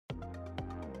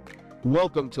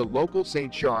Welcome to Local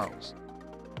St. Charles.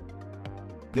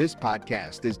 This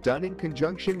podcast is done in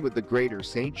conjunction with the Greater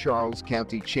St. Charles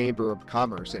County Chamber of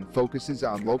Commerce and focuses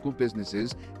on local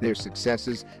businesses, their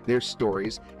successes, their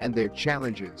stories, and their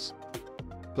challenges.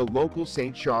 The Local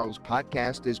St. Charles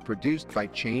podcast is produced by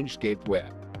Changescape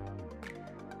Web.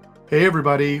 Hey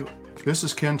everybody, this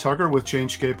is Ken Tucker with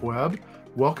Changescape Web.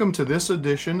 Welcome to this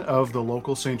edition of the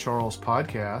Local St. Charles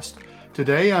podcast.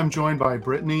 Today I'm joined by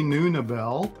Brittany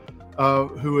Neunuebel,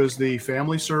 who is the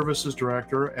Family Services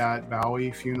Director at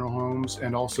Baue Funeral Homes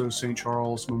and also St.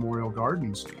 Charles Memorial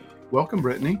Gardens. Welcome,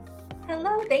 Brittany.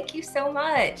 Hello, thank you so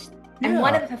much. I'm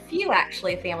one of the few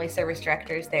actually family service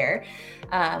directors there.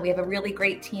 We have a really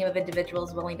great team of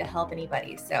individuals willing to help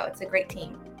anybody, so it's a great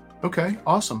team. Okay,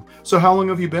 awesome. So how long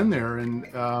have you been there? And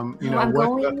I'm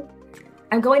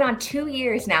going on 2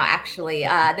 years now, actually,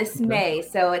 this May.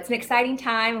 So it's an exciting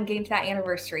time. I'm getting to that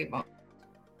anniversary moment.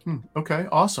 Okay,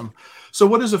 awesome. So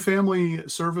what does a family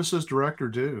services director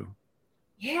do?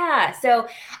 Yeah, so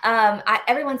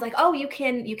everyone's like, oh, you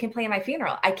can plan my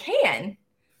funeral. I can,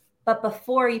 but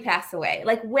before you pass away,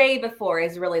 like way before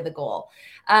is really the goal.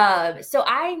 So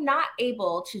I'm not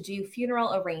able to do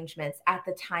funeral arrangements at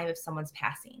the time of someone's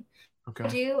passing. Okay.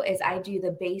 What I do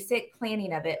the basic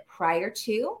planning of it prior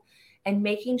to and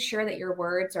making sure that your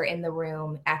words are in the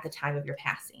room at the time of your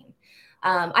passing.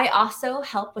 I also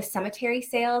help with cemetery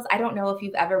sales. I don't know if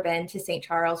you've ever been to St.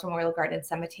 Charles Memorial Garden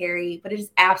Cemetery, but it is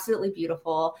absolutely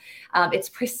beautiful. It's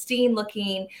pristine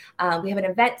looking. We have an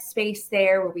event space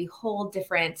there where we hold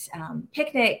different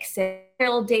picnics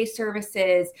and day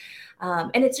services.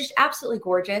 And it's just absolutely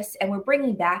gorgeous. And we're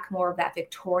bringing back more of that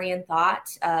Victorian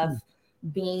thought of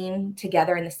being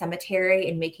together in the cemetery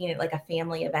and making it like a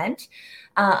family event.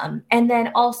 And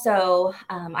then also,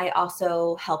 I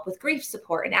also help with grief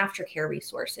support and aftercare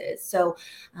resources. So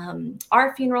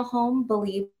our funeral home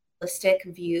believes holistic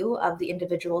view of the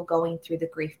individual going through the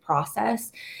grief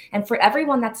process. And for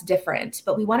everyone, that's different,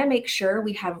 but we want to make sure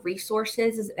we have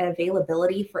resources and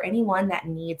availability for anyone that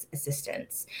needs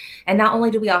assistance. And not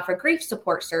only do we offer grief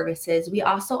support services, we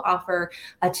also offer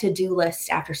a to-do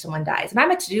list after someone dies. And I'm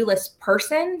a to-do list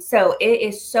person, so it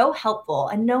is so helpful.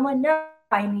 And no one knows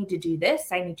I need to do this,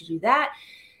 I need to do that.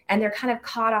 And they're kind of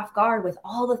caught off guard with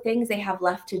all the things they have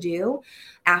left to do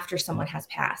after someone has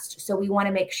passed. So we want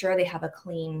to make sure they have a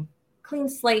clean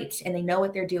slate and they know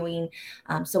what they're doing.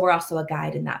 So we're also a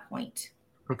guide in that point.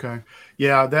 Okay.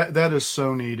 Yeah, that is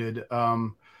so needed.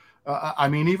 I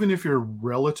mean, even if you're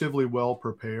relatively well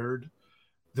prepared,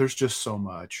 there's just so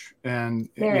much. And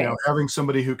having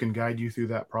somebody who can guide you through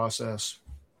that process,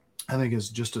 I think is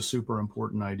just a super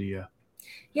important idea.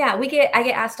 Yeah, I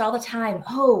get asked all the time,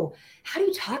 oh, how do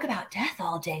you talk about death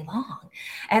all day long?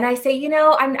 And I say,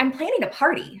 I'm planning a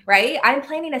party, right? I'm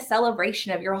planning a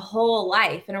celebration of your whole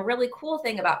life. And a really cool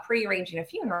thing about pre-arranging a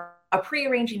funeral,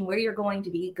 pre-arranging where you're going to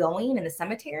be going in the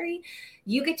cemetery,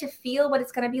 you get to feel what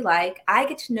it's going to be like. I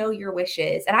get to know your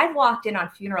wishes. And I've walked in on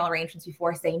funeral arrangements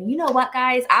before saying, you know what,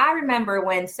 guys, I remember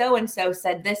when so-and-so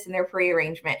said this in their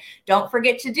pre-arrangement. Don't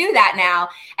forget to do that now.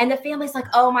 And the family's like,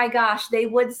 oh my gosh, they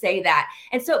would say that.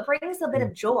 And so it brings a bit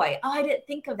of joy. Oh, I didn't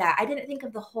think of that. I didn't think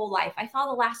of the whole life. I saw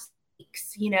the last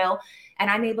weeks, and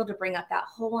I'm able to bring up that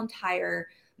whole entire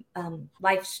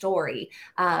life story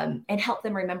and help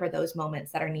them remember those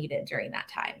moments that are needed during that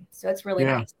time. So it's really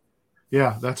nice.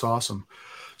 Yeah, that's awesome.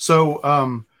 So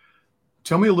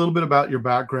tell me a little bit about your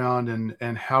background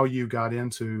and how you got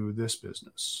into this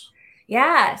business.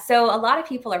 Yeah, so a lot of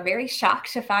people are very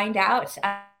shocked to find out.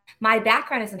 My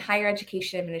background is in higher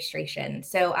education administration.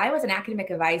 So I was an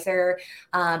academic advisor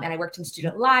and I worked in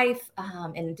student life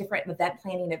and different event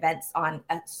planning events on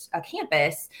a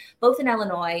campus, both in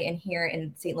Illinois and here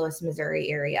in St. Louis, Missouri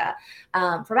area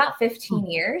for about 15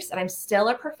 years. And I'm still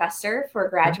a professor for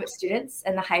graduate students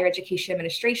in the higher education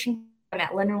administration. I'm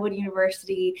at Lindenwood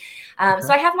University.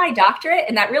 So I have my doctorate,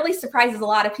 and that really surprises a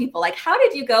lot of people. Like, how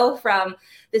did you go from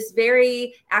this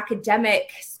very academic,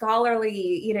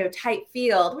 scholarly, type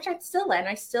field, which I'm still in,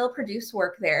 I still produce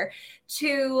work there,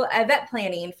 to event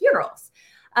planning, funerals?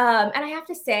 And I have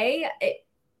to say,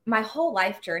 my whole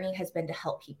life journey has been to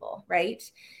help people, right?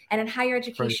 And in higher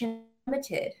education,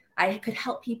 limited. I could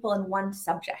help people in one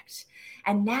subject.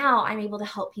 And now I'm able to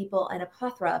help people in a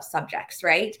plethora of subjects,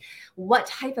 right? What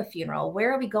type of funeral?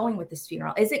 Where are we going with this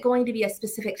funeral? Is it going to be a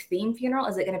specific theme funeral?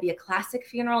 Is it going to be a classic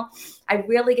funeral? I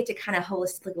really get to kind of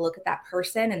holistically look at that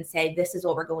person and say, this is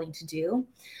what we're going to do.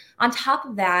 On top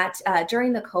of that,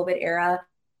 during the COVID era,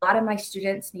 a lot of my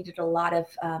students needed a lot of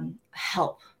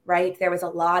help, right? There was a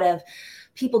lot of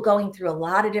people going through a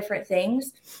lot of different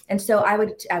things. And so I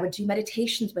would do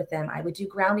meditations with them. I would do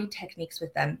grounding techniques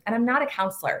with them. And I'm not a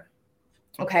counselor.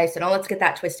 Okay, so let's get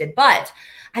that twisted. But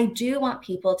I do want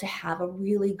people to have a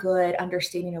really good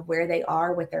understanding of where they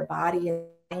are with their body and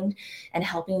mind, and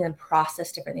helping them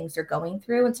process different things they're going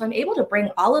through. And so I'm able to bring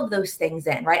all of those things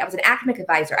in, right? I was an academic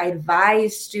advisor. I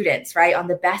advised students, right, on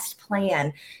the best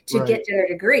plan to get to their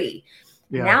degree.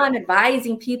 Yeah. Now I'm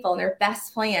advising people on their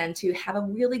best plan to have a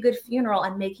really good funeral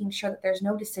and making sure that there's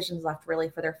no decisions left really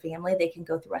for their family. They can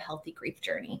go through a healthy grief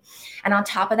journey. And on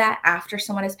top of that, after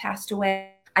someone has passed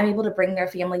away, I'm able to bring their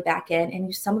family back in and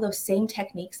use some of those same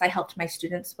techniques I helped my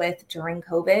students with during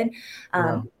COVID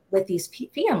with these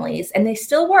families, and they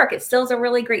still work. It still is a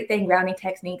really great thing, grounding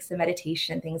techniques and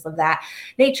meditation, things of that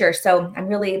nature. So I'm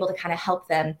really able to kind of help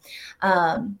them.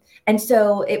 And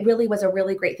so it really was a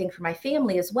really great thing for my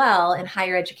family as well. In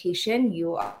higher education,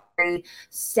 you are very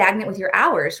stagnant with your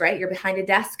hours, right? You're behind a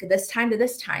desk this time to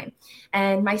this time.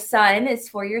 And my son is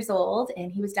 4 years old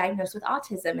and he was diagnosed with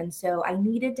autism. And so I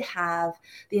needed to have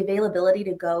the availability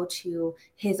to go to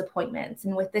his appointments.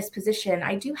 And with this position,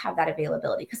 I do have that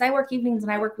availability because I work evenings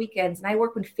and I work weekends and I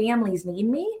work when families need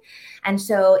me. And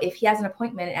so if he has an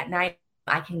appointment at 9,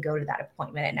 I can go to that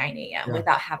appointment at 9 a.m.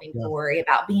 without having to worry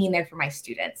about being there for my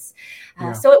students.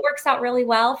 So it works out really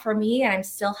well for me, and I'm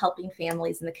still helping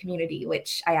families in the community,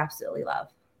 which I absolutely love.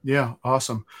 Yeah,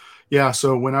 awesome. Yeah,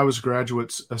 so when I was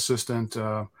graduate assistant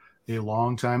a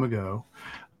long time ago,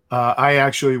 I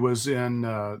actually was in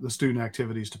the student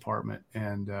activities department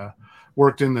and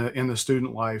worked in the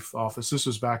student life office. This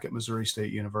was back at Missouri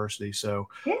State University, so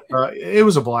it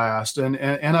was a blast, and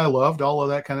I loved all of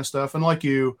that kind of stuff. And like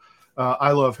you,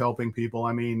 I love helping people.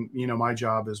 I mean, you know, my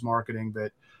job is marketing,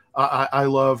 but I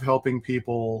love helping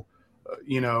people,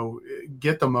 you know,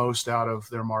 get the most out of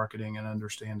their marketing and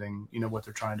understanding, you know, what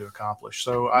they're trying to accomplish.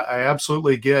 So I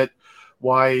absolutely get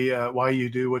why you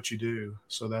do what you do.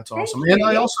 So that's awesome. And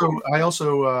I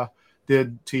also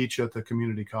did teach at the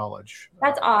community college.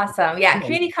 That's awesome. Yeah.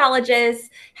 Community colleges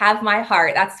have my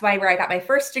heart. That's where I got my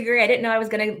first degree. I didn't know I was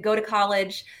going to go to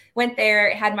college, went there,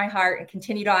 it had my heart, and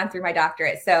continued on through my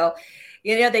doctorate. So,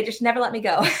 you know, they just never let me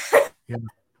go.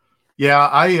 Yeah.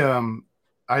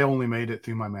 I only made it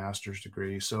through my master's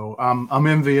degree. So I'm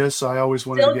envious. I always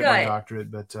wanted to get my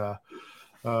doctorate, but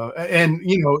and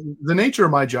you know, the nature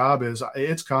of my job is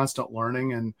it's constant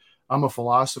learning, and I'm a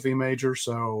philosophy major.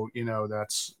 So, you know,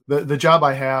 that's the job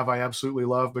I have. I absolutely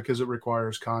love because it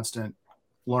requires constant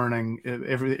learning.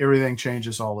 Everything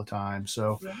changes all the time.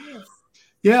 So,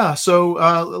 yeah. So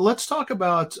let's talk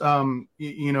about,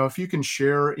 you know, if you can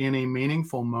share any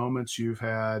meaningful moments you've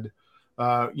had,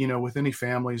 you know, with any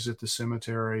families at the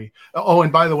cemetery. Oh,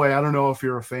 and by the way, I don't know if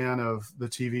you're a fan of the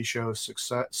TV show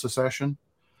Succession.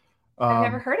 I've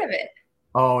never heard of it.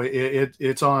 Oh,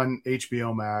 it's on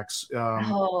HBO Max.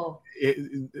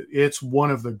 It's one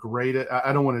of the greatest.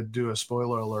 I don't want to do a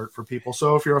spoiler alert for people.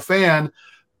 So if you're a fan,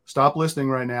 stop listening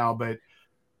right now. But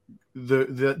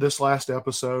this last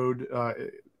episode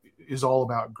is all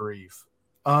about grief.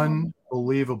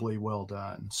 Unbelievably well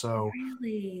done. So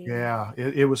yeah,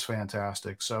 it was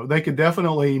fantastic. So they could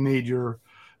definitely need your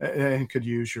and could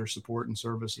use your support and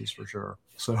services for sure.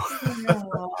 So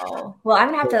well,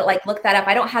 I'm gonna have to look that up.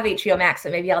 I don't have HBO Max,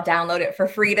 so maybe I'll download it for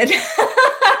free to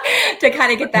to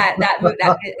kind of get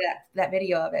that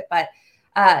video of it. But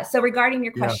so regarding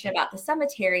your question about the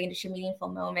cemetery and just your meaningful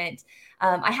moment,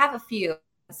 I have a few.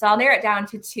 So I'll narrow it down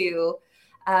to two.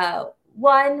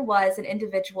 One was an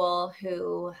individual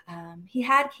who he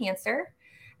had cancer,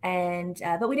 and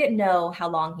but we didn't know how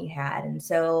long he had. And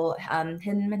so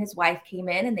him and his wife came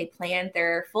in and they planned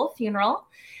their full funeral.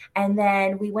 And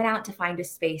then we went out to find a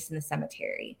space in the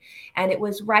cemetery. And it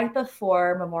was right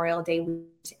before Memorial Day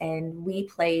week, and we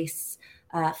place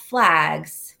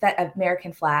flags,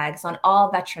 American flags, on all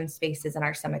veteran spaces in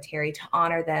our cemetery to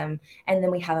honor them. And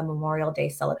then we have a Memorial Day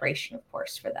celebration, of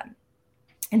course, for them.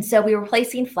 And so we were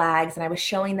placing flags and I was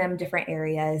showing them different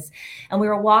areas, and we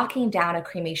were walking down a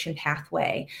cremation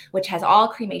pathway, which has all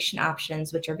cremation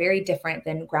options, which are very different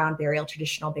than ground burial,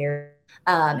 traditional burial,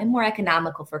 and more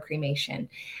economical for cremation.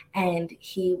 And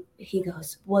he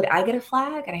goes, "Would I get a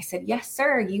flag?" And I said, "Yes,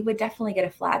 sir, you would definitely get a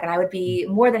flag. And I would be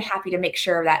more than happy to make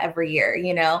sure of that every year,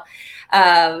 you know?"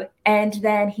 And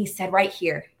then he said, right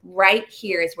here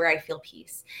is where I feel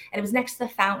peace. And it was next to the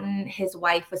fountain. His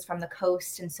wife was from the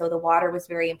coast, and so the water was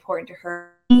very important to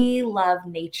her. He loved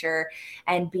nature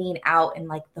and being out in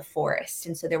the forest.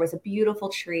 And so there was a beautiful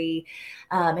tree.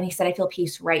 And he said, "I feel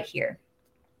peace right here."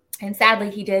 And sadly,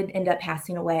 he did end up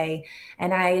passing away.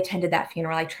 And I attended that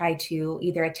funeral. I tried to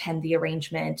either attend the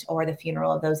arrangement or the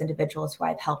funeral of those individuals who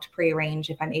I've helped pre-arrange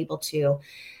if I'm able to.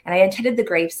 And I attended the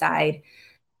graveside.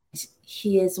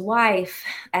 His wife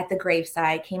at the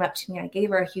graveside came up to me. I gave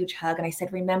her a huge hug and I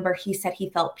said, remember, he said he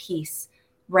felt peace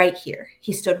right here.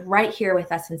 He stood right here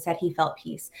with us and said he felt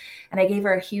peace. And I gave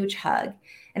her a huge hug.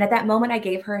 And at that moment, I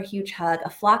gave her a huge hug. A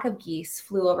flock of geese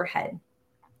flew overhead.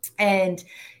 And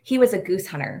he was a goose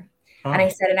hunter. Oh. And I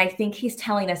said, and I think he's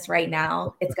telling us right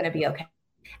now it's going to be okay.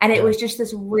 And it was just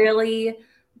this really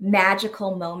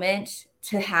magical moment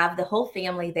to have the whole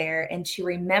family there and to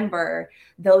remember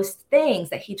those things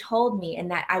that he told me,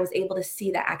 and that I was able to see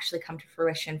that actually come to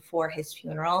fruition for his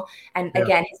funeral. And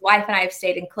again, his wife and I have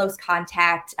stayed in close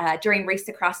contact during Race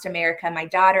Across America. My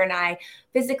daughter and I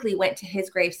physically went to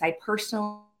his graveside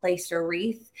personally, placed a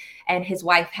wreath, and his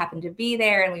wife happened to be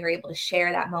there, and we were able to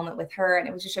share that moment with her. And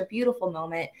it was just a beautiful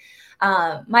moment.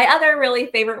 My other really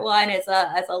favorite one is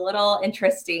a little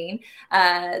interesting.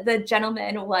 The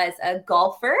gentleman was a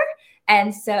golfer.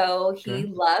 And so he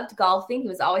loved golfing. He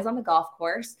was always on the golf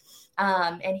course.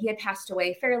 And he had passed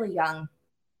away fairly young.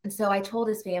 And so I told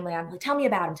his family, I'm like, tell me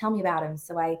about him. Tell me about him.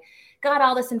 So I got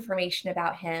all this information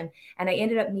about him, and I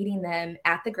ended up meeting them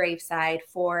at the graveside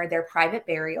for their private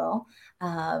burial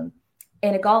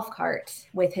in a golf cart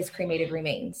with his cremated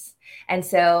remains. And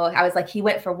so I was like, he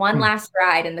went for one last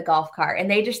ride in the golf cart, and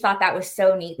they just thought that was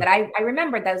so neat that I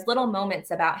remembered those little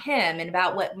moments about him and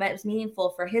about what was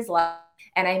meaningful for his life.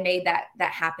 And I made that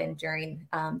happen during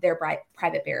their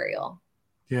private burial.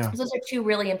 Yeah. So those are two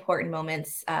really important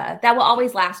moments that will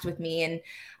always last with me. And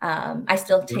I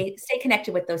still stay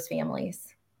connected with those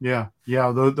families. Yeah.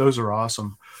 Yeah. Those are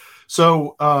awesome.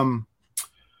 So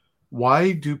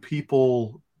why do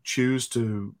people choose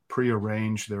to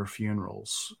prearrange their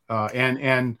funerals?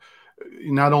 And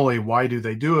not only why do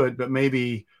they do it, but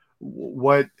maybe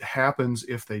what happens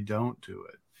if they don't do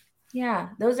it? Yeah,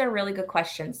 those are really good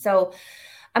questions. So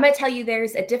I'm going to tell you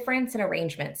there's a difference in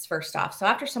arrangements first off. So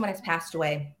after someone has passed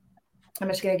away, I'm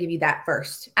just going to give you that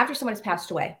first. After someone has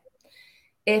passed away,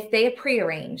 if they have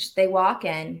prearranged, they walk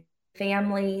in,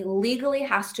 family legally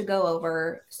has to go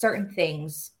over certain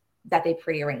things that they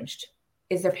prearranged.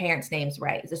 Is their parents' names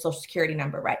right? Is the social security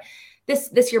number right?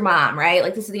 This your mom, right?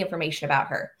 Like this is the information about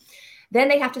her. Then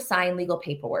they have to sign legal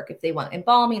paperwork. If they want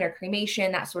embalming or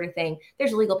cremation, that sort of thing,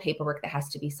 there's legal paperwork that has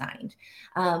to be signed.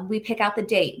 We pick out the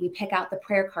date. We pick out the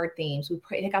prayer card themes. We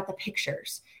pick out the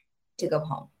pictures to go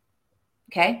home.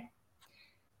 Okay.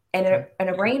 And an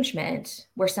arrangement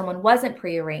where someone wasn't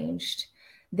prearranged,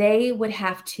 they would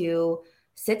have to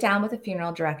sit down with a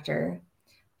funeral director,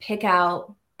 pick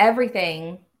out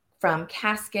everything from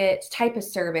casket, type of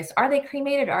service. Are they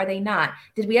cremated? Are they not?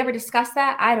 Did we ever discuss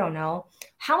that? I don't know.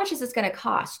 How much is this going to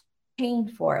cost? Paying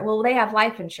for it? Well, they have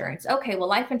life insurance. Okay, well,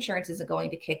 life insurance isn't going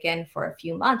to kick in for a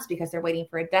few months because they're waiting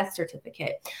for a death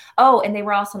certificate. Oh, and they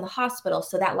were also in the hospital.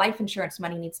 So that life insurance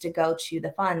money needs to go to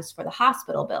the funds for the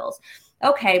hospital bills.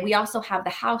 Okay, we also have the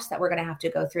house that we're going to have to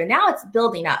go through. Now it's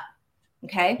building up.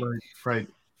 Okay. Right.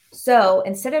 So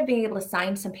instead of being able to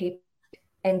sign some paper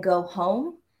and go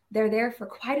home, they're there for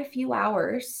quite a few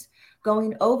hours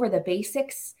going over the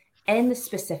basics and the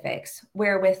specifics,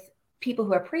 where with people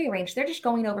who are prearranged, they're just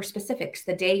going over specifics,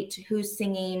 the date, who's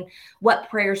singing, what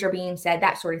prayers are being said,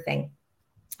 that sort of thing.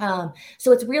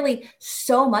 So it's really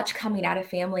so much coming out of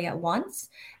family at once.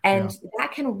 And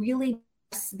that can really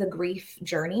the grief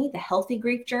journey, the healthy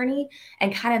grief journey,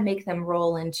 and kind of make them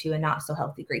roll into a not so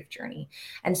healthy grief journey.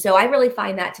 And so I really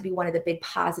find that to be one of the big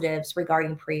positives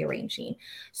regarding prearranging.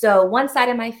 So one side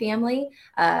of my family,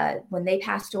 when they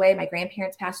passed away, my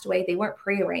grandparents passed away, they weren't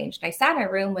prearranged. I sat in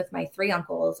a room with my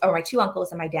two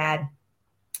uncles and my dad,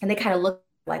 and they kind of looked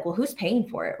like, well, who's paying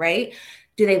for it, right?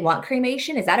 Do they want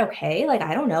cremation? Is that okay? Like,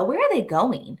 I don't know. Where are they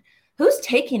going? Who's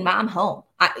taking mom home?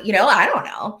 I don't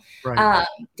know. Right.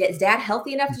 Is dad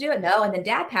healthy enough to do it? No. And then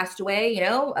dad passed away,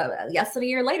 less than a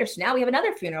year later. So now we have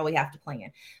another funeral we have to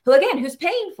plan. Who's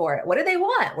paying for it? What do they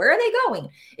want? Where are they going?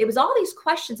 It was all these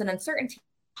questions and uncertainty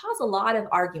cause a lot of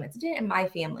arguments. It didn't in my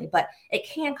family, but it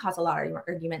can cause a lot of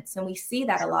arguments. And we see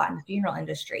that a lot in the funeral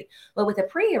industry. Well, with a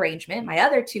prearrangement, my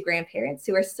other two grandparents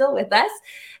who are still with us,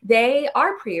 they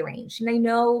are prearranged. And I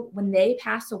know when they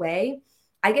pass away,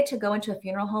 I get to go into a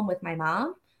funeral home with my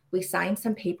mom. We sign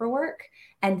some paperwork,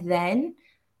 and then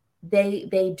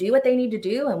they do what they need to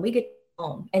do, and we get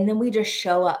home, and then we just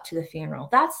show up to the funeral.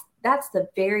 That's the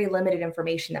very limited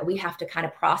information that we have to kind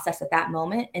of process at that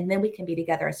moment, and then we can be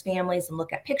together as families and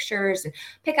look at pictures and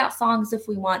pick out songs if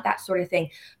we want, that sort of thing.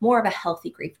 More of a healthy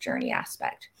grief journey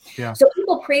aspect. Yeah. So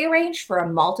people prearrange for a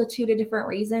multitude of different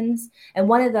reasons, and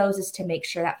one of those is to make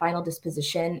sure that final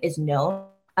disposition is known.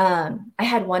 I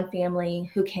had one family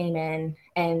who came in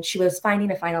and she was finding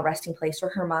a final resting place for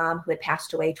her mom who had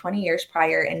passed away 20 years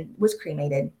prior and was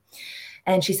cremated.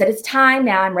 And she said, it's time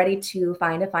now. I'm ready to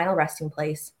find a final resting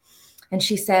place. And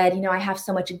she said, I have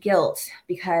so much guilt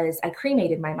because I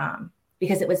cremated my mom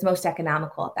because it was most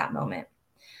economical at that moment.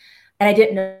 And I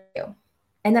didn't know.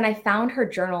 And then I found her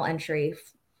journal entry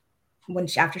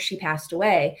after she passed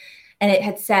away. And it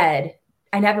had said,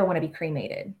 I never want to be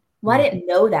cremated. Well, I didn't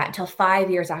know that until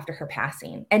 5 years after her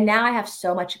passing. And now I have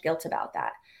so much guilt about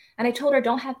that. And I told her,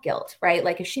 don't have guilt, right?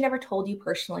 Like if she never told you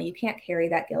personally, you can't carry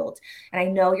that guilt. And I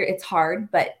know it's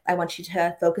hard, but I want you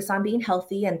to focus on being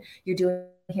healthy, and you're doing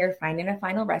here, finding a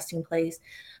final resting place.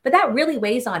 But that really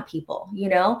weighs on people,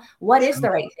 what is the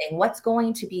right thing? What's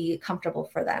going to be comfortable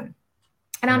for them?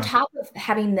 And on top of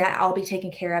having that all be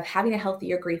taken care of, having a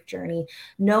healthier grief journey,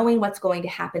 knowing what's going to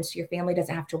happen so your family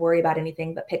doesn't have to worry about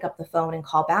anything but pick up the phone and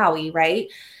call Baue, right?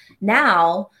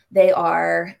 Now they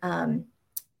are,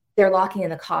 they're locking in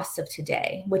the costs of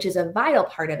today, which is a vital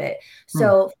part of it.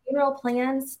 So funeral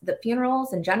plans, the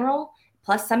funerals in general,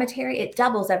 plus cemetery, it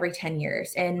doubles every 10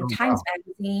 years. And Times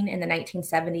Magazine in the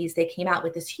 1970s, they came out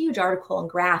with this huge article and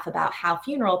graph about how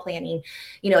funeral planning,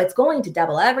 it's going to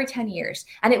double every 10 years.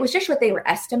 And it was just what they were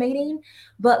estimating.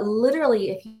 But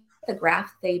literally, if you look at the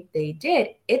graph they did,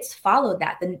 it's followed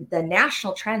that. The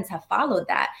national trends have followed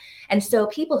that. And so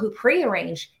people who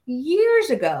pre-arranged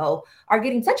years ago are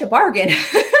getting such a bargain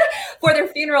for their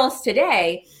funerals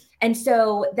today. And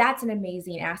so that's an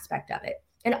amazing aspect of it.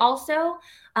 And also,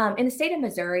 in the state of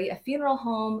Missouri, a funeral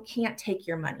home can't take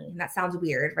your money. And that sounds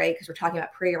weird, right? Because we're talking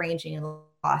about pre-arranging and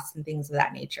costs and things of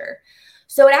that nature.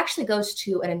 So it actually goes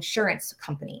to an insurance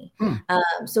company.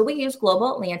 So we use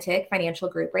Global Atlantic Financial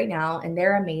Group right now, and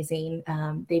they're amazing.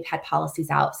 They've had policies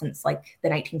out since like the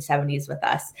 1970s with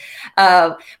us.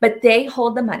 But they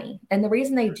hold the money. And the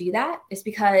reason they do that is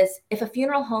because if a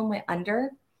funeral home went under,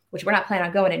 which we're not planning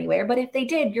on going anywhere, but if they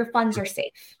did, your funds are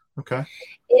safe. Okay.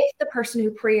 If the person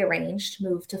who pre-arranged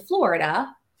moved to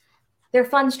Florida, their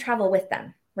funds travel with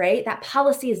them, right? That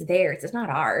policy is theirs. It's not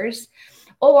ours.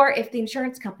 Or if the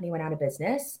insurance company went out of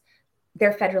business,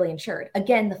 they're federally insured.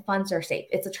 Again, the funds are safe.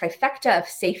 It's a trifecta of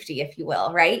safety, if you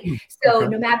will, right? So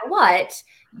no matter what,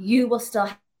 you will still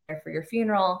have for your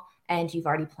funeral, and you've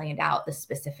already planned out the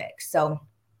specifics. So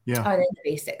the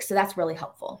basics. So that's really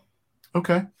helpful.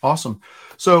 Okay. Awesome.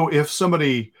 So if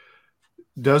somebody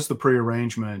does the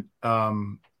pre-arrangement,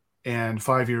 and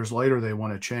 5 years later they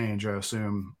want to change, I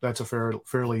assume that's a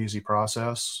fairly easy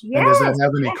process. Yes, and does that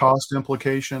have any cost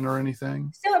implication or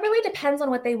anything? So it really depends on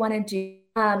what they want to do.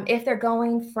 If they're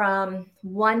going from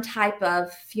one type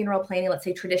of funeral planning, let's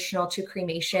say traditional, to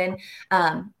cremation,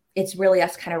 it's really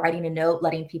us kind of writing a note,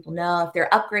 letting people know. If they're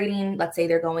upgrading, let's say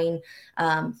they're going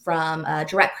from a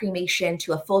direct cremation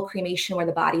to a full cremation where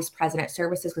the body's present at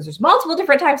services, because there's multiple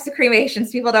different types of cremations.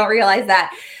 People don't realize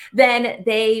that. Then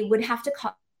they would have to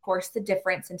of course, the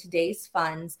difference in today's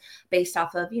funds based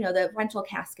off of, the rental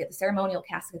casket, the ceremonial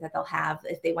casket that they'll have,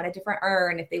 if they want a different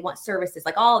urn, if they want services,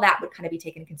 like all that would kind of be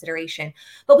taken into consideration.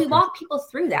 But we walk people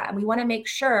through that, and we want to make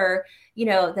sure,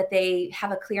 that they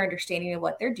have a clear understanding of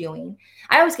what they're doing.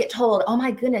 I always get told, oh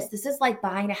my goodness, this is like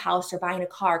buying a house or buying a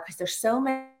car, because there's so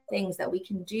many things that we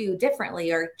can do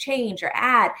differently or change or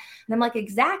add. And I'm like,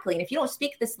 exactly. And if you don't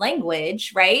speak this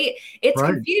language, right, it's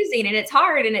confusing and it's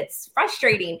hard and it's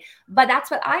frustrating. But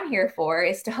that's what I'm here for,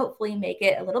 is to hopefully make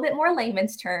it a little bit more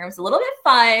layman's terms, a little bit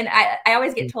fun. I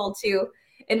always get told too,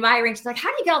 in my range, it's like, how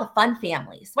do you get all the fun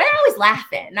families? Well, they're always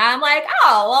laughing. And I'm like,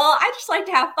 oh, well, I just like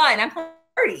to have fun. I'm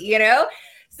party,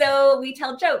 So we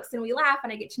tell jokes and we laugh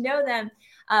and I get to know them.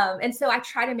 And so I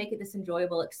try to make it this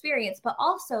enjoyable experience, but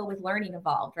also with learning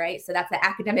involved, right? So that's the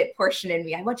academic portion in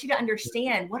me. I want you to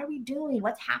understand, what are we doing?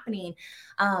 What's happening?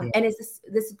 And is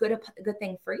this a good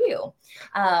thing for you?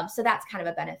 So that's kind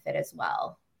of a benefit as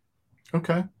well.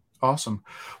 Okay. Awesome.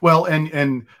 Well,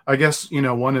 and I guess,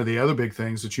 one of the other big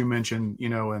things that you mentioned,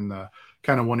 in the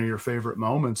kind of one of your favorite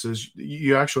moments is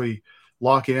you actually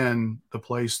lock in the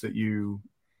place that you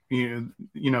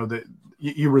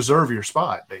reserve your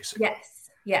spot, basically.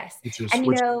 Yes.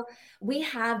 We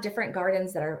have different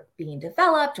gardens that are being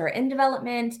developed or in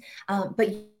development, but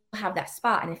you have that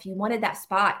spot. And if you wanted that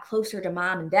spot closer to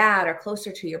mom and dad or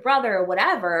closer to your brother or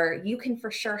whatever, you can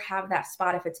for sure have that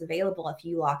spot if it's available, if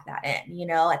you lock that in,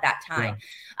 at that time.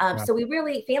 So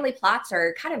family plots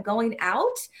are kind of going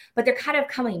out, but they're kind of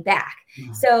coming back.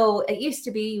 So it used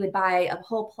to be you would buy a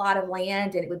whole plot of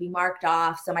land and it would be marked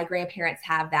off. So my grandparents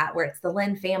have that, where it's the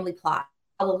Lynn family plot.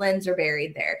 All the Lynns are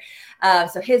buried there.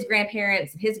 So his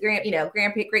grandparents, his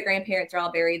great-grandparents are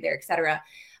all buried there, et cetera.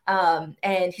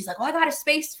 And he's like, oh, I got a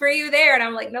space for you there. And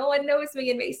I'm like, no one knows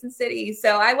me in Mason City.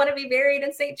 So I want to be buried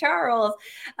in St. Charles.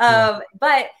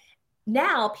 But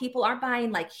now people aren't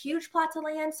buying like huge plots of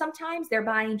land. Sometimes they're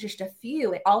buying just a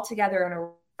few all together in a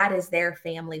that is their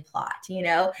family plot, you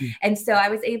know? And so I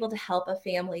was able to help a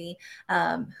family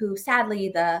who sadly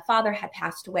the father had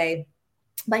passed away,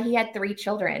 but he had 3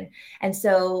 children. And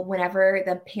so whenever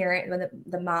when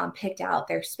the mom picked out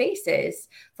their spaces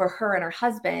for her and her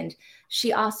husband,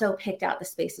 she also picked out the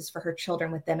spaces for her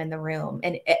children with them in the room.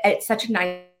 And it's such a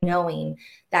nice knowing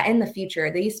that in the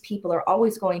future, these people are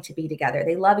always going to be together.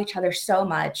 They love each other so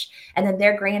much. And then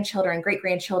their grandchildren,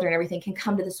 great-grandchildren, everything can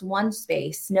come to this one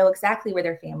space, know exactly where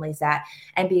their family's at,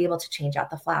 and be able to change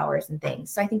out the flowers and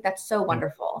things. So I think that's so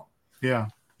wonderful. Yeah.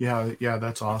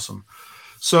 That's awesome.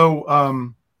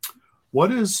 So,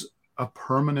 what is a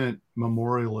permanent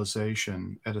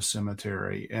memorialization at a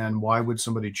cemetery, and why would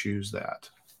somebody choose that?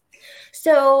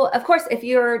 So, of course, if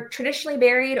you're traditionally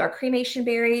buried or cremation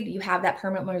buried, you have that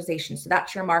permanent memorialization. So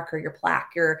that's your marker, your plaque,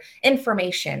 your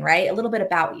information, right? A little bit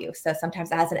about you. So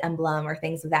sometimes it has an emblem or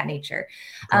things of that nature.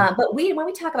 Okay. But when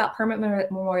we talk about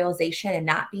permanent memorialization and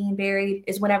not being buried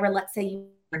is whenever, let's say, you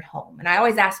home. And I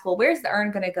always ask, well, where's the urn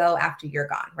going to go after you're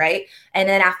gone, right? And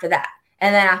then after that,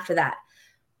 and then after that.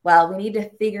 Well, we need to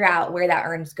figure out where that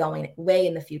urn's going way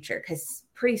in the future, because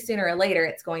pretty sooner or later,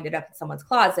 it's going to end up in someone's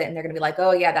closet and they're going to be like,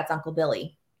 oh yeah, that's Uncle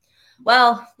Billy.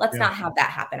 Well, let's not have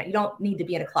that happen. You don't need to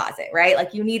be in a closet, right?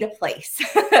 Like you need a place.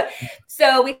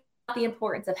 So we thought the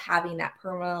importance of having that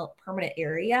permanent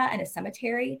area in a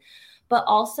cemetery, but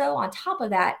also on top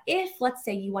of that, if let's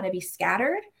say you want to be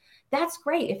scattered, that's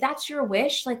great. If that's your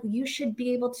wish, like you should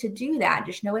be able to do that.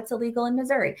 Just know it's illegal in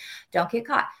Missouri. Don't get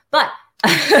caught. But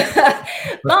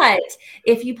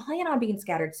if you plan on being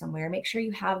scattered somewhere, make sure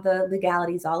you have the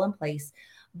legalities all in place.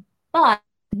 But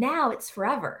now it's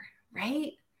forever,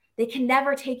 right? They can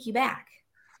never take you back.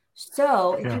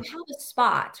 So if you have a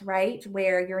spot, right,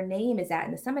 where your name is at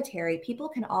in the cemetery, people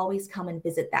can always come and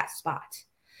visit that spot.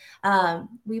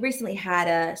 We recently had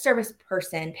a service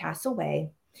person pass away,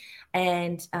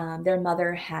 and their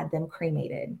mother had them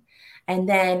cremated. And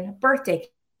then birthday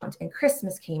and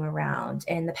Christmas came around,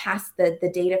 and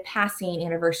the date of passing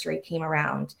anniversary came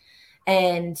around,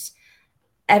 and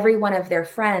every one of their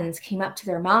friends came up to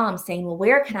their mom saying, well,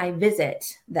 where can I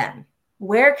visit them?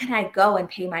 Where can I go and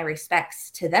pay my respects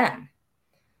to them?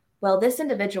 Well, this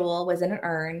individual was in an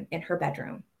urn in her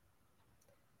bedroom.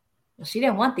 Well, she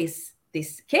didn't want these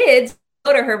kids to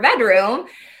go to her bedroom.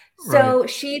 So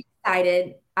she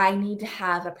decided, I need to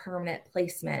have a permanent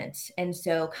placement. And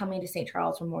so coming to St.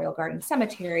 Charles Memorial Garden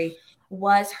Cemetery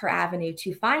was her avenue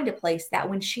to find a place that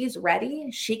when she's ready,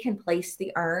 she can place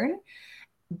the urn.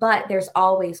 But there's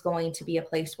always going to be a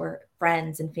place where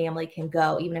friends and family can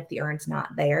go, even if the urn's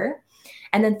not there.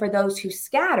 And then for those who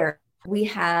scatter, we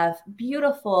have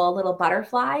beautiful little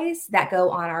butterflies that go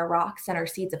on our rocks and our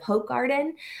Seeds of Hope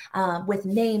garden with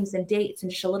names and dates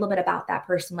and just a little bit about that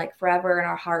person, like forever in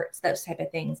our hearts, those type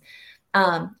of things.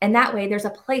 And that way there's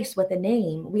a place with a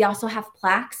name. We also have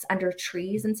plaques under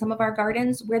trees in some of our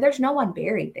gardens where there's no one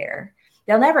buried there.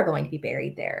 They're never going to be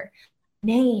buried there.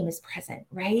 Name is present,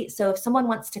 right? So if someone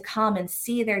wants to come and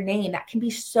see their name, that can be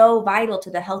so vital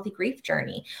to the healthy grief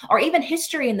journey or even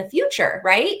history in the future,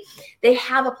 right? They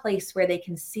have a place where they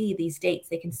can see these dates.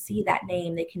 They can see that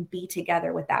name. They can be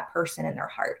together with that person in their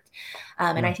heart.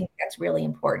 And I think that's really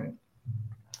important.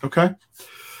 Okay.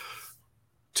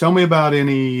 Tell me about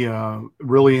any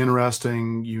really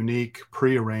interesting, unique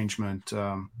pre-arrangement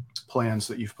plans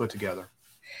that you've put together.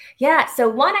 Yeah. So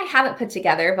one I haven't put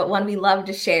together, but one we love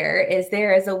to share is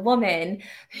there is a woman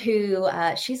who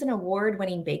she's an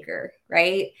award-winning baker,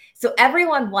 right? So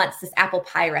everyone wants this apple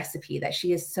pie recipe that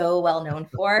she is so well known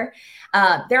for.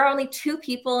 There are only 2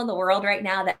 people in the world right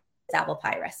now that have this apple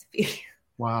pie recipe.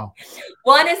 Wow.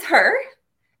 One is her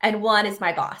and one is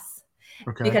my boss,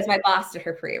 because my boss did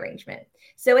her pre-arrangement.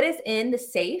 So it is in the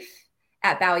safe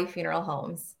at Baue Funeral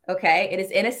Homes. Okay. It is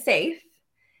in a safe.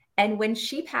 And when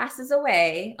she passes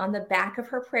away, on the back of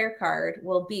her prayer card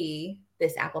will be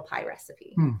this apple pie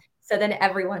recipe. So then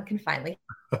everyone can finally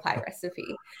have a pie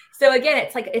recipe. So again,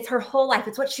 it's her whole life.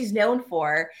 It's what she's known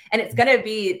for. And it's going to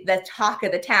be the talk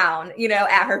of the town,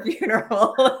 at her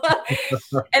funeral.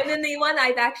 And then the one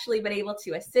I've actually been able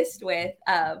to assist with,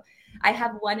 I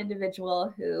have one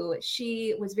individual who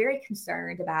she was very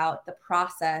concerned about the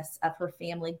process of her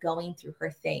family going through her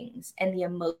things and the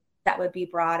emotion that would be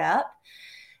brought up.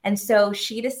 And so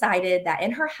she decided that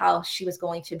in her house, she was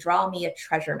going to draw me a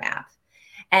treasure map.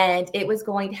 And it was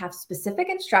going to have specific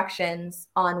instructions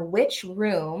on which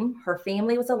room her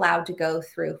family was allowed to go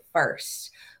through first,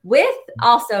 with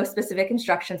also specific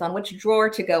instructions on which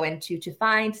drawer to go into to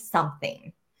find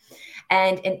something.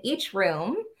 And in each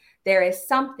room, there is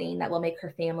something that will make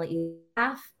her family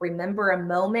laugh, remember a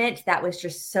moment that was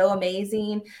just so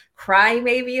amazing, cry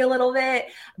maybe a little bit,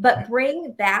 but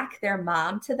bring back their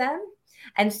mom to them.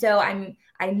 And so I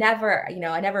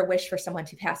never wish for someone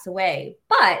to pass away,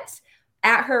 but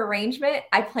at her arrangement,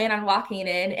 I plan on walking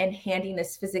in and handing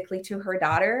this physically to her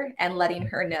daughter and letting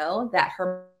her know that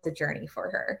her is a journey for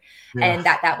her, and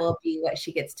that will be what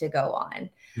she gets to go on.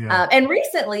 Yeah. And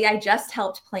recently, I just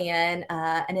helped plan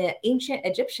an ancient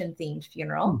Egyptian themed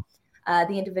funeral.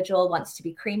 The individual wants to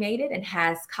be cremated and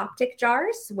has Coptic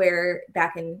jars where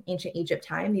back in ancient Egypt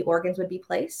time, the organs would be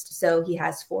placed. So he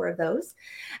has 4 of those.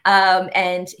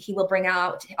 And he will bring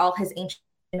out all his ancient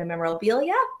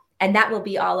memorabilia, and that will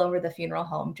be all over the funeral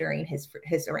home during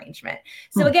his arrangement.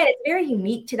 So again, it's very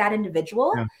unique to that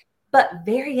individual, but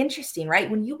very interesting, right?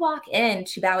 When you walk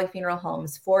into Baue Funeral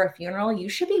Homes for a funeral, you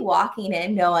should be walking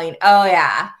in knowing, oh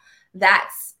yeah,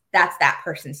 that's that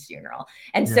person's funeral.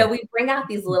 And so we bring out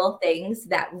these little things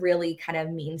that really kind of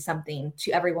mean something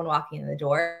to everyone walking in the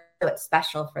door. So it's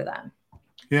special for them.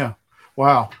 Yeah.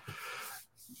 Wow.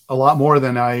 A lot more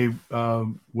than I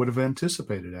would have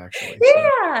anticipated, actually.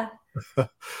 Yeah. So,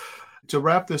 to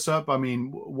wrap this up, I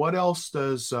mean, what else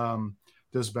does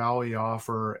Baue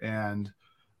offer, and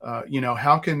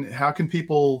how can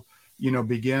people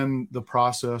begin the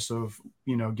process of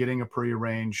getting a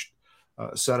prearranged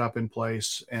setup in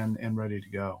place and ready to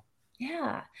go?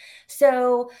 Yeah.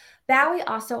 So Baue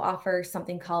also offers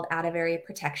something called out-of-area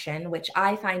protection, which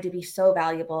I find to be so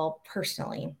valuable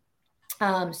personally.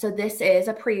 So this is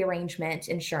a pre-arrangement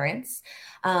insurance.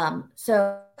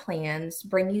 So plans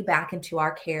bring you back into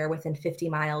our care within 50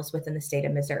 miles within the state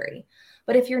of Missouri.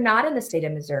 But if you're not in the state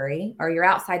of Missouri, or you're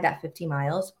outside that 50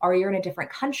 miles, or you're in a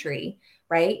different country,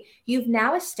 right? You've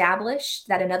now established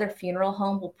that another funeral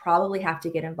home will probably have to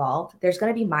get involved. There's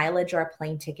going to be mileage or a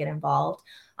plane ticket involved.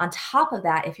 On top of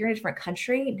that, if you're in a different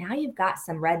country, now you've got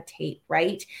some red tape,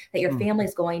 right? That your family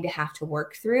is going to have to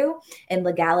work through, and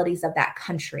legalities of that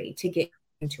country to get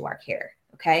into our care.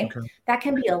 Okay. That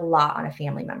can be a lot on a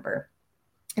family member.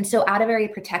 And so out-of-area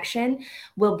protection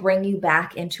will bring you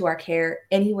back into our care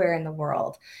anywhere in the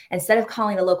world. Instead of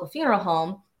calling a local funeral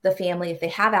home, the family, if they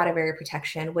have out-of-area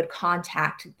protection, would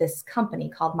contact this company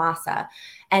called MASA,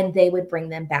 and they would bring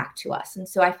them back to us. And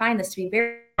so I find this to be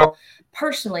very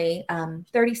personally.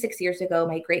 36 years ago,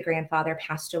 my great-grandfather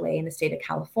passed away in the state of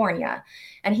California,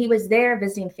 and he was there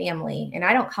visiting family. And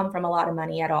I don't come from a lot of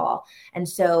money at all. And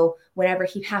so whenever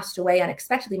he passed away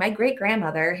unexpectedly, my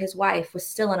great-grandmother, his wife, was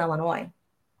still in Illinois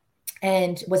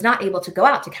and was not able to go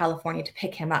out to California to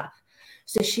pick him up.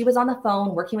 So she was on the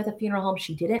phone working with a funeral home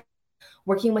she didn't,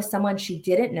 working with someone she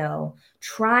didn't know,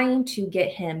 trying to get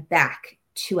him back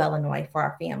to Illinois for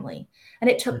our family. And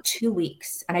it took 2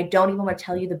 weeks. And I don't even want to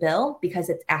tell you the bill because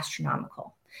it's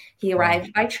astronomical. He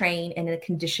arrived by train, and the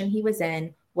condition he was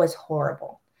in was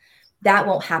horrible. That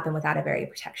won't happen without out-of-area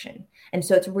protection. And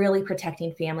so it's really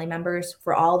protecting family members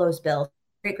for all those bills.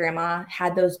 Great grandma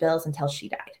had those bills until she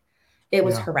died. It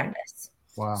was horrendous.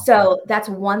 Wow. So that's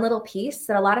one little piece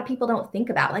that a lot of people don't think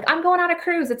about. Like, I'm going on a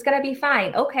cruise, it's going to be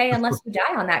fine. Okay, unless you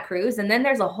die on that cruise. And then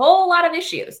there's a whole lot of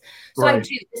issues. So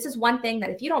this is one thing that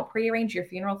if you don't prearrange your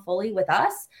funeral fully with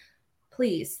us,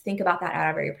 please think about that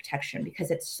out-of-area protection, because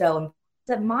it's a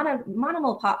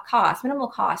minimal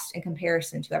cost in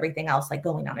comparison to everything else, like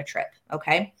going on a trip.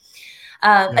 Okay.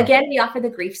 Again, we offer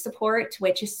the grief support,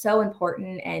 which is so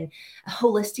important, and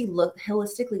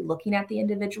holistically looking at the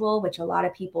individual, which a lot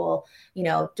of people,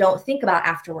 don't think about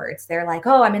afterwards. They're like,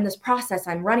 oh, I'm in this process.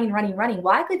 I'm running.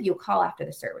 Well, I give you a call after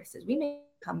the services. We may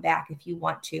come back if you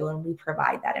want to, and we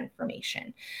provide that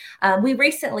information. We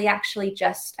recently actually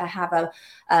just have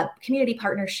a community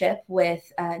partnership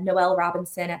with Noelle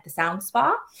Robinson at the Sound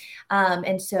Spa.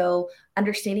 And so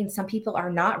understanding some people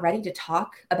are not ready to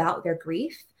talk about their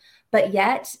grief, but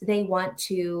yet they want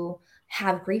to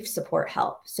have grief support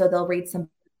help. So they'll read some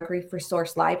grief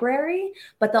resource library,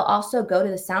 but they'll also go to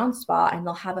the Sound Spa, and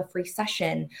they'll have a free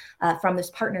session from this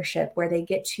partnership where they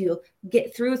get to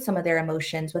get through some of their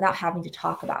emotions without having to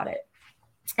talk about it.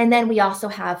 And then we also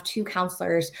have 2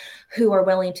 counselors who are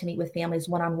willing to meet with families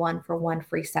one-on-one for one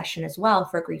free session as well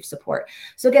for grief support.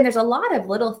 So again, there's a lot of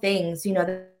little things,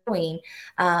 that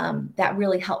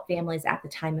really help families at the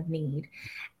time of need.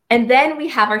 And then we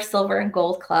have our Silver and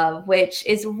Gold Club, which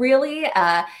is really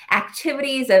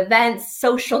activities, events,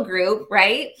 social group,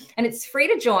 right? And it's free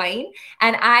to join.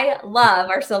 And I love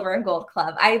our Silver and Gold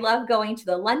Club. I love going to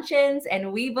the luncheons,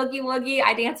 and we boogie woogie.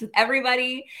 I dance with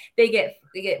everybody. They get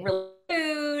really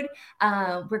food.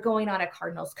 We're going on a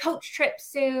Cardinals coach trip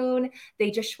soon. They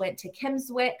just went to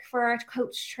Kimswick for a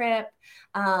coach trip.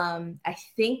 I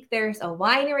think there's a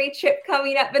winery trip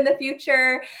coming up in the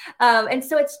future. And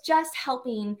so it's just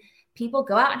helping people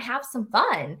go out and have some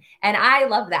fun. And I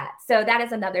love that. So that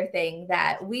is another thing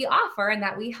that we offer and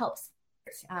that we help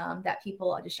that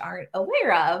people just aren't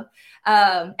aware of.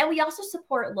 And we also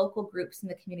support local groups in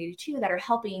the community too that are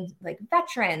helping, like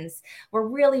veterans. We're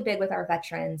really big with our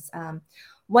veterans.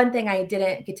 One thing I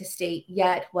didn't get to state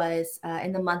yet was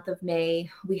in the month of May,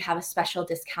 we have a special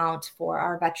discount for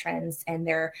our veterans and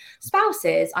their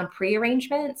spouses on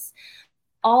pre-arrangements.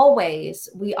 Always,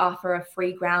 we offer a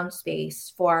free ground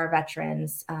space for our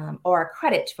veterans or a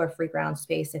credit for a free ground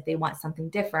space if they want something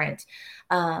different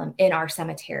in our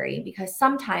cemetery, because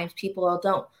sometimes people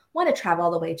don't want to travel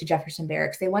all the way to Jefferson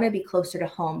Barracks. They want to be closer to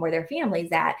home where their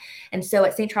family's at. And so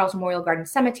at St. Charles Memorial Garden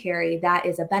Cemetery, that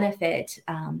is a benefit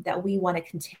that we want to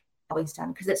continue always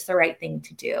done because it's the right thing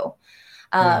to do.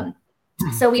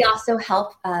 So we also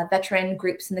help veteran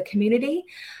groups in the community.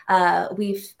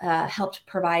 We've helped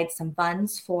provide some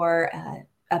funds for an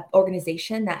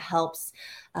organization that helps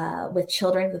with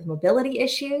children with mobility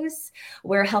issues.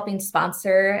 We're helping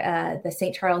sponsor the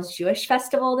St. Charles Jewish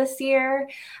Festival this year.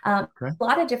 A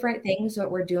lot of different things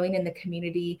that we're doing in the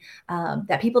community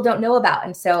that people don't know about.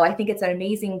 And so I think it's an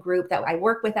amazing group that I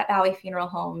work with at Baue Funeral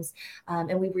Homes.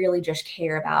 And we really just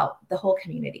care about the whole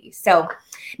community. So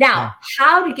now,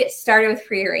 how to get started with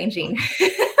pre-arranging.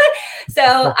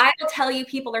 So I will tell you,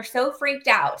 people are so freaked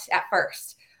out at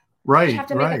first. Right. You have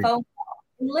to make a phone call.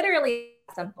 Literally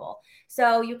simple.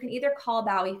 So you can either call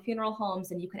Baue Funeral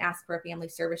Homes and you can ask for a family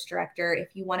service director.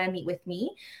 If you want to meet with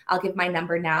me, I'll give my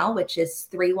number now, which is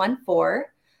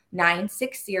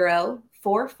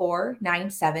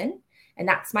 314-960-4497. And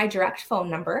that's my direct phone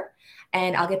number.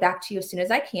 And I'll get back to you as soon as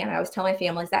I can. I always tell my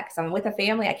families that because I'm with a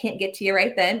family. I can't get to you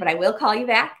right then, but I will call you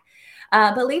back.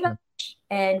 But leave a message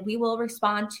and we will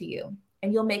respond to you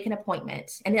and you'll make an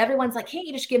appointment. And everyone's like, can't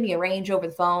you just give me a range over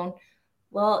the phone?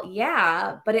 Well,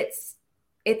 yeah, but it's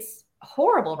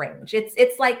horrible range.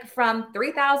 It's like from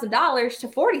 $3,000 to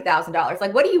 $40,000.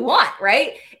 Like, what do you want,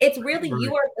 right? It's really,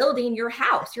 you are building your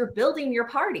house. You're building your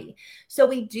party. So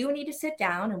we do need to sit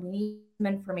down and we need some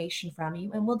information from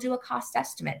you and we'll do a cost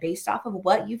estimate based off of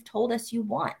what you've told us you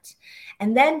want.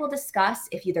 And then we'll discuss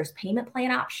if there's payment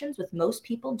plan options, which most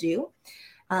people do.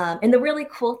 And the really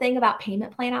cool thing about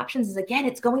payment plan options is, again,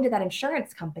 it's going to that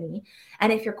insurance company.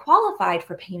 And if you're qualified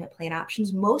for payment plan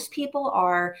options, most people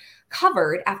are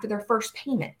covered after their first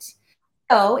payment.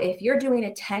 So if you're doing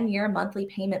a 10-year monthly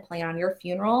payment plan on your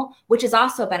funeral, which is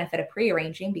also a benefit of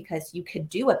pre-arranging because you could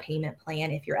do a payment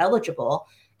plan if you're eligible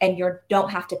and you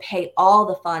don't have to pay all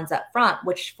the funds up front,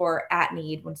 which for at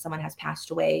need, when someone has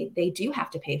passed away, they do have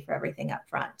to pay for everything up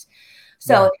front.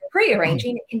 So if you're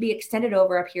pre-arranging, it can be extended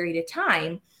over a period of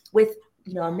time with,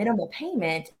 a minimal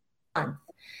payment a month.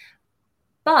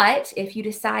 But if you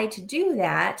decide to do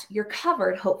that, you're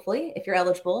covered, hopefully, if you're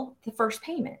eligible, the first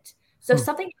payment. So if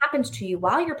something happens to you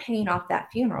while you're paying off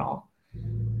that funeral,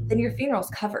 then your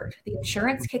funeral's covered. The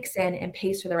insurance kicks in and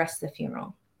pays for the rest of the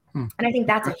funeral. And I think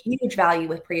that's a huge value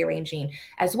with pre-arranging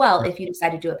as well if you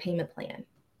decide to do a payment plan.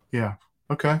 Yeah.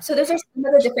 Okay. So those are some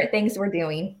of the different things we're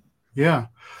doing. Yeah.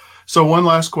 So one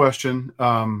last question,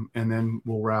 and then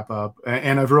we'll wrap up.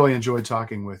 And I've really enjoyed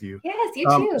talking with you. Yes, you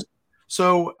too.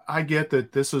 So I get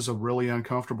that this is a really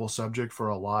uncomfortable subject for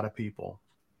a lot of people,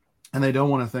 and they don't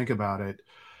want to think about it.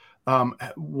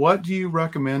 What do you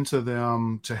recommend to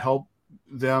them to help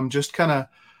them just kind of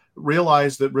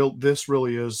realize that this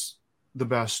really is the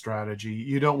best strategy?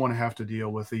 You don't want to have to deal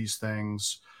with these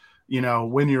things,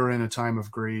 when you're in a time of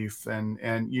grief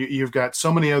and you've got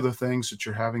so many other things that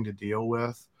you're having to deal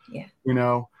with. Yeah.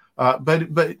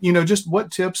 But just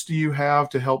what tips do you have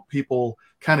to help people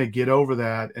kind of get over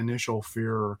that initial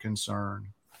fear or concern?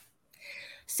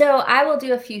 So I will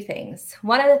do a few things.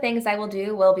 One of the things I will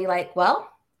do will be like, well,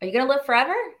 are you going to live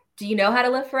forever? Do you know how to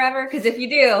live forever? Because if you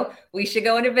do, we should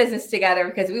go into business together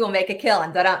because we will make a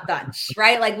killing. Dun,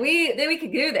 right? Like we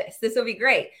could do this. This will be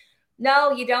great.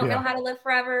 No, you don't know how to live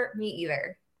forever. Me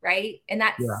either. Right. And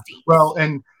that's steep. Well,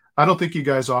 and I don't think you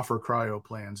guys offer cryo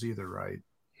plans either, right?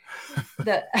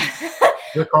 The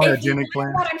cryogenic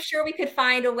plan. I'm sure we could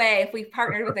find a way if we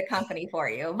partnered with a company for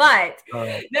you, but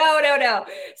no.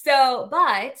 So,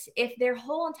 but if their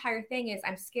whole entire thing is,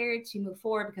 I'm scared to move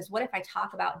forward because what if I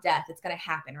talk about death? It's going to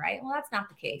happen, right? Well, that's not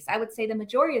the case. I would say the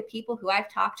majority of people who I've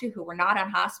talked to who were not on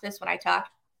hospice when I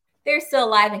talked, they're still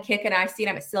alive and kicking. I've seen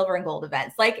them at silver and gold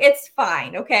events. Like, it's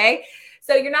fine. Okay.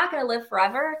 So you're not going to live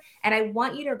forever. And I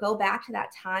want you to go back to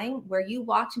that time where you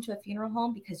walked into a funeral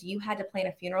home because you had to plan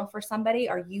a funeral for somebody,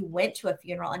 or you went to a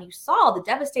funeral and you saw the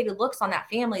devastated looks on that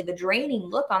family, the draining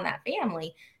look on that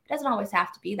family. It doesn't always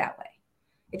have to be that way.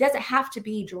 It doesn't have to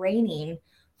be draining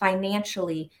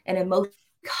financially and emotionally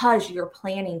because you're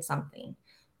planning something.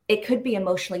 It could be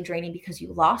emotionally draining because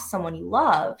you lost someone you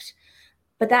loved.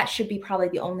 But that should be probably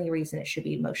the only reason it should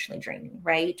be emotionally draining,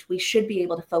 right? We should be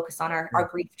able to focus on our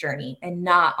grief journey and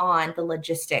not on the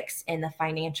logistics and the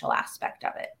financial aspect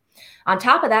of it. On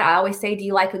top of that, I always say, do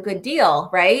you like a good deal,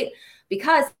 right?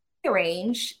 Because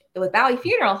arrange with Baue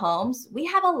Funeral Homes, we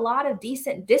have a lot of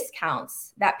decent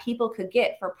discounts that people could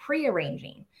get for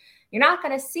pre-arranging. You're not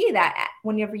going to see that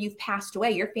whenever you've passed away.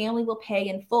 Your family will pay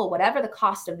in full, whatever the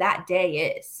cost of that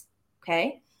day is.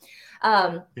 Okay.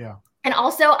 Yeah. And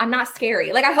also, I'm not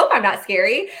scary. Like, I hope I'm not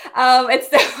scary. And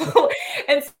so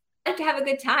like to have a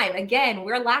good time. Again,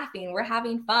 we're laughing, we're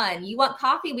having fun. You want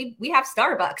coffee? We have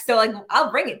Starbucks. So like,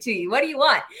 I'll bring it to you. What do you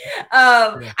want?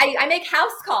 I make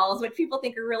house calls, which people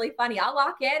think are really funny. I'll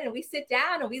walk in and we sit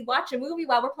down and we watch a movie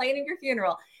while we're planning your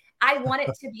funeral. I want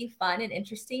it to be fun and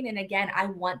interesting. And again, I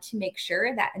want to make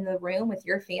sure that in the room with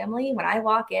your family, when I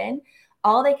walk in,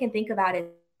 all they can think about is,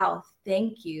 oh,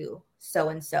 thank you,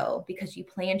 so-and-so, because you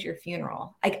planned your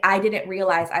funeral. Like, I didn't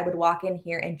realize I would walk in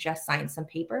here and just sign some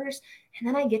papers and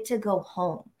then I get to go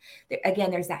home.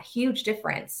 Again, there's that huge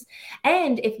difference.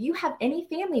 And if you have any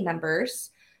family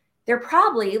members, they're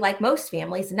probably, like most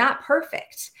families, not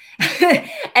perfect.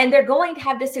 And they're going to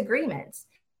have disagreements.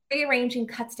 Rearranging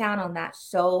cuts down on that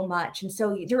so much. And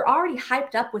so you're already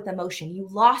hyped up with emotion. You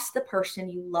lost the person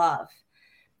you love.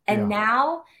 And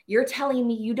now you're telling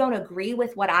me you don't agree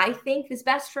with what I think is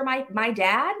best for my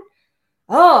dad?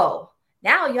 Oh,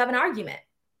 now you have an argument,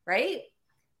 right?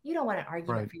 You don't want an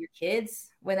argument for your kids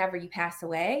whenever you pass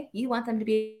away. You want them to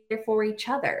be there for each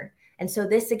other. And so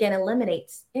this, again,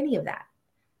 eliminates any of that.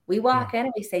 We walk in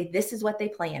and we say, this is what they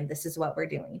planned. This is what we're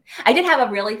doing. I did have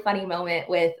a really funny moment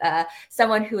with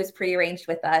someone who was prearranged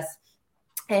with us.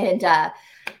 And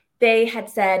they had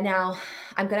said, now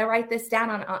I'm going to write this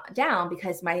down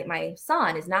because my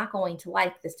son is not going to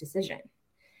like this decision.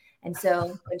 And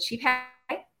so when she passed,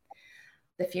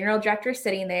 the funeral director is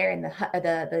sitting there and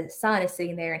the son is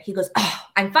sitting there and he goes, oh,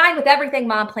 I'm fine with everything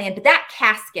mom planned, but that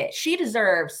casket, she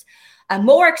deserves a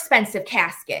more expensive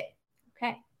casket.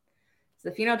 Okay. So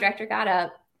the funeral director got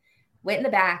up, went in the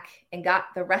back and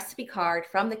got the recipe card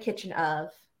from the kitchen of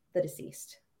the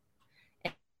deceased.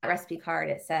 And that recipe card,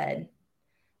 it said,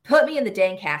 put me in the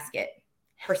dang casket,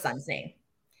 her son's name.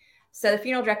 So the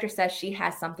funeral director says she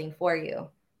has something for you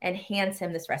and hands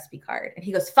him this recipe card. And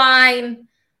he goes, fine,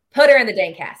 put her in the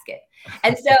dang casket.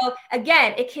 And so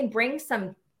again, it can bring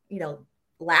some,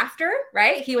 laughter,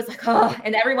 right? He was like, oh,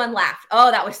 and everyone laughed. Oh,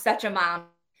 that was such a mom.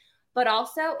 But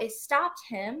also it stopped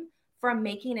him from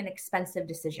making an expensive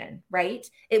decision, right?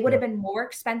 It would have been more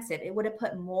expensive. It would have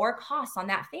put more costs on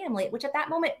that family, which at that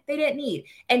moment they didn't need.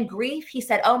 And grief, he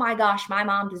said, oh my gosh, my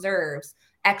mom deserves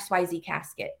XYZ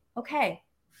casket. Okay,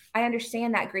 I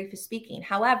understand that grief is speaking.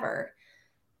 However,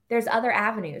 there's other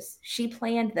avenues. She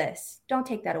planned this. Don't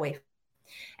take that away.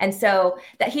 And so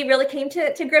that he really came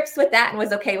to grips with that and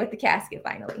was okay with the casket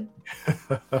finally.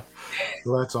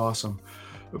 Well, that's awesome.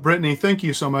 Brittany, thank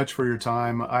you so much for your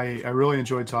time. I really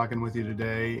enjoyed talking with you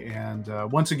today. And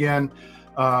once again,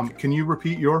 can you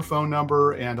repeat your phone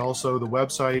number? And also the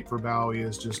website for Baue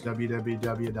is just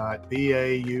www.baue.com.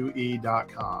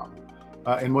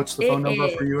 And what's the phone number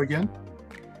for you again?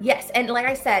 Yes. And like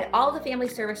I said, all the family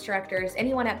service directors,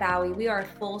 anyone at Baue, we are a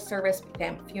full service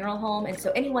funeral home. And so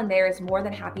anyone there is more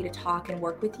than happy to talk and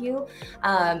work with you.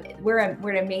 We're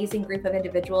an amazing group of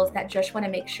individuals that just want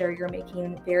to make sure you're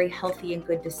making very healthy and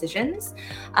good decisions.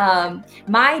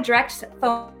 My direct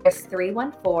phone is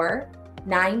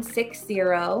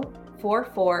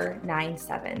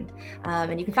 314-960-4497.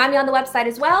 And you can find me on the website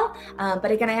as well.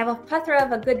 But again, I have a plethora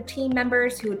of good team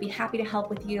members who would be happy to help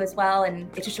with you as well.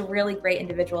 And it's just a really great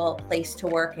individual place to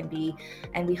work and be.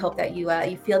 And we hope that you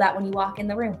feel that when you walk in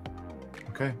the room.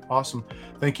 Okay, awesome.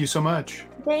 Thank you so much.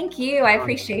 Thank you. I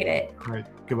appreciate it. All right.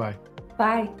 Goodbye.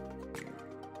 Bye.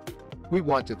 We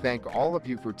want to thank all of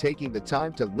you for taking the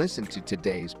time to listen to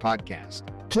today's podcast.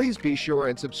 Please be sure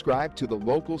and subscribe to the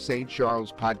Local St.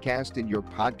 Charles podcast in your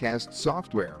podcast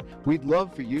software. We'd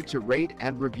love for you to rate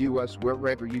and review us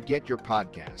wherever you get your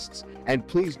podcasts. And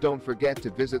please don't forget to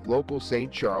visit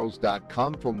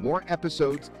localstcharles.com for more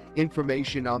episodes,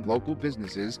 information on local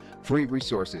businesses, free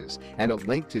resources, and a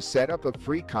link to set up a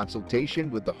free consultation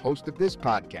with the host of this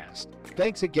podcast.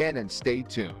 Thanks again and stay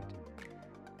tuned.